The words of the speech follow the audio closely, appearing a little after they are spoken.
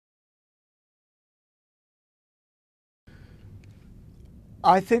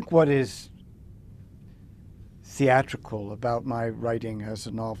I think what is theatrical about my writing as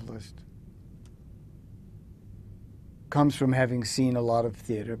a novelist comes from having seen a lot of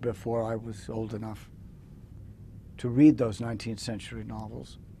theater before I was old enough to read those 19th century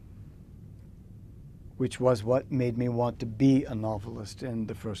novels, which was what made me want to be a novelist in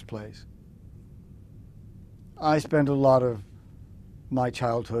the first place. I spent a lot of my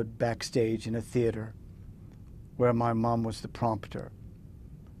childhood backstage in a theater where my mom was the prompter.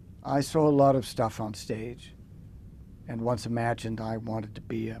 I saw a lot of stuff on stage and once imagined I wanted to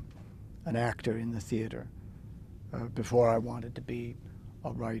be an actor in the theater before I wanted to be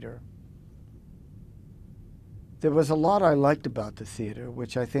a writer. There was a lot I liked about the theater,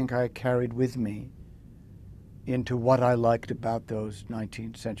 which I think I carried with me into what I liked about those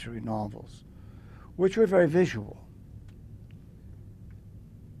 19th century novels, which were very visual.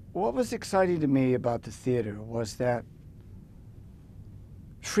 What was exciting to me about the theater was that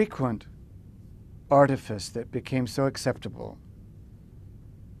frequent artifice that became so acceptable,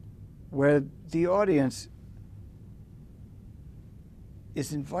 where the audience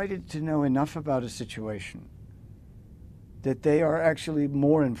is invited to know enough about a situation that they are actually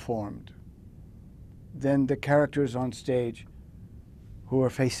more informed than the characters on stage who are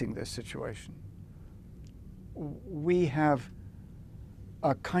facing this situation. We have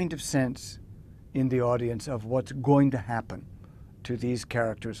a kind of sense in the audience of what's going to happen to these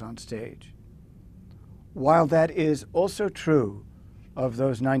characters on stage. While that is also true of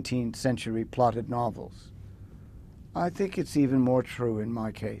those 19th century plotted novels, I think it's even more true in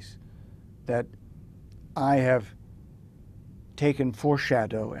my case that I have taken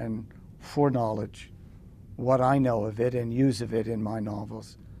foreshadow and foreknowledge what I know of it and use of it in my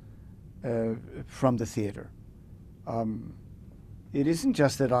novels from the theater. It isn't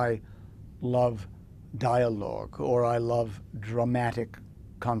just that I love dialogue or I love dramatic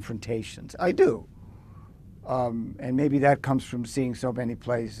confrontations. I do. And maybe that comes from seeing so many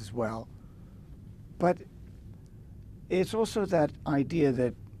plays as well. But it's also that idea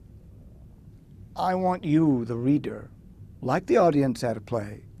that I want you, the reader, like the audience at a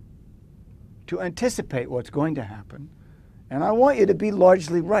play, to anticipate what's going to happen, and I want you to be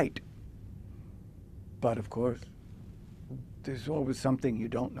largely right. But of course, there's always something you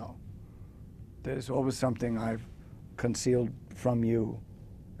don't know. There's always something I've concealed from you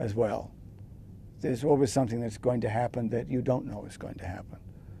as well. There's always something that's going to happen that you don't know is going to happen.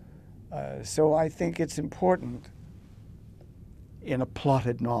 So I think it's important in a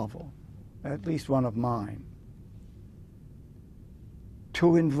plotted novel, at least one of mine,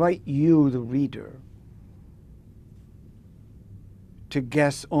 to invite you, the reader, to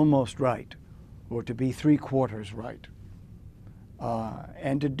guess almost right, or to be 3/4 right.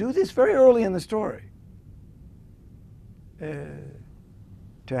 And to do this very early in the story.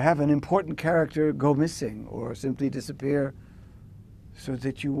 To have an important character go missing or simply disappear so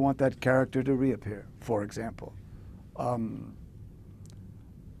that you want that character to reappear, for example.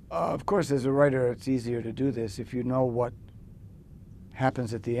 Of course, as a writer, it's easier to do this if you know what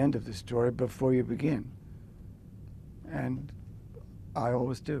happens at the end of the story before you begin. And I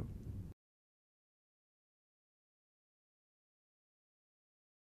always do.